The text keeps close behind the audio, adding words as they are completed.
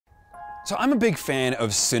So I'm a big fan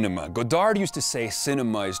of cinema. Godard used to say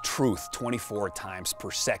cinema is truth 24 times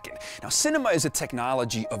per second. Now, cinema is a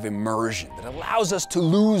technology of immersion that allows us to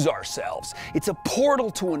lose ourselves. It's a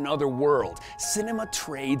portal to another world. Cinema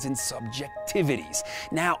trades in subjectivities.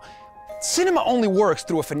 Now, cinema only works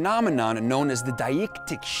through a phenomenon known as the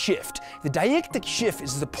deictic shift. The deictic shift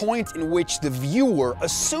is the point in which the viewer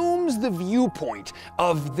assumes the viewpoint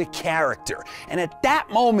of the character. And at that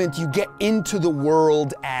moment, you get into the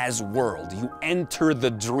world as world. You enter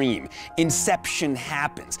the dream. Inception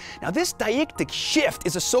happens. Now, this deictic shift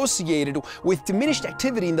is associated with diminished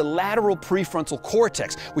activity in the lateral prefrontal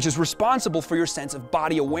cortex, which is responsible for your sense of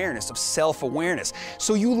body awareness, of self-awareness.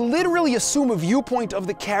 So you literally assume a viewpoint of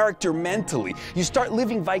the character mentally. You start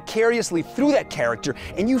living vicariously through that character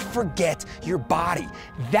and you forget your body.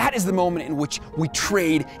 That is the moment in which we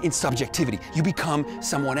trade in subjectivity. You become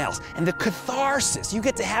someone else. And the catharsis, you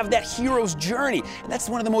get to have that hero's journey. And that's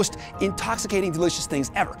one of the most intoxicating, delicious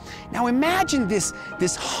things ever. Now imagine this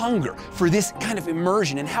hunger for this kind of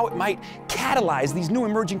immersion and how it might catalyze these new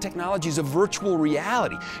emerging technologies of virtual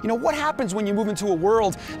reality. You know, what happens when you move into a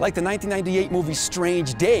world like the 1998 movie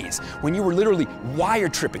Strange Days, when you were literally wire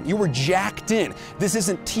tripping, you were jacked in. This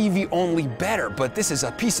isn't TV only better, but this is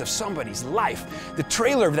a piece of somebody's life. The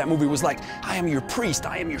trailer of that movie was like, I am your priest,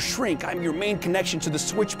 I am your shrink, I am your main connection to the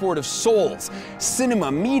switchboard of souls.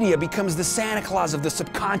 Cinema, media becomes the Santa Claus of the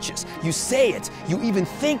subconscious. You say it, you even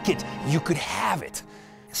think it, you could have it.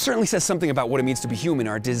 It certainly says something about what it means to be human,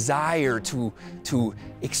 our desire to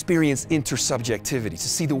experience intersubjectivity, to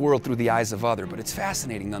see the world through the eyes of others, but it's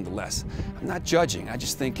fascinating nonetheless. I'm not judging, I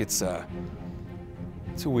just think it's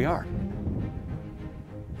who we are.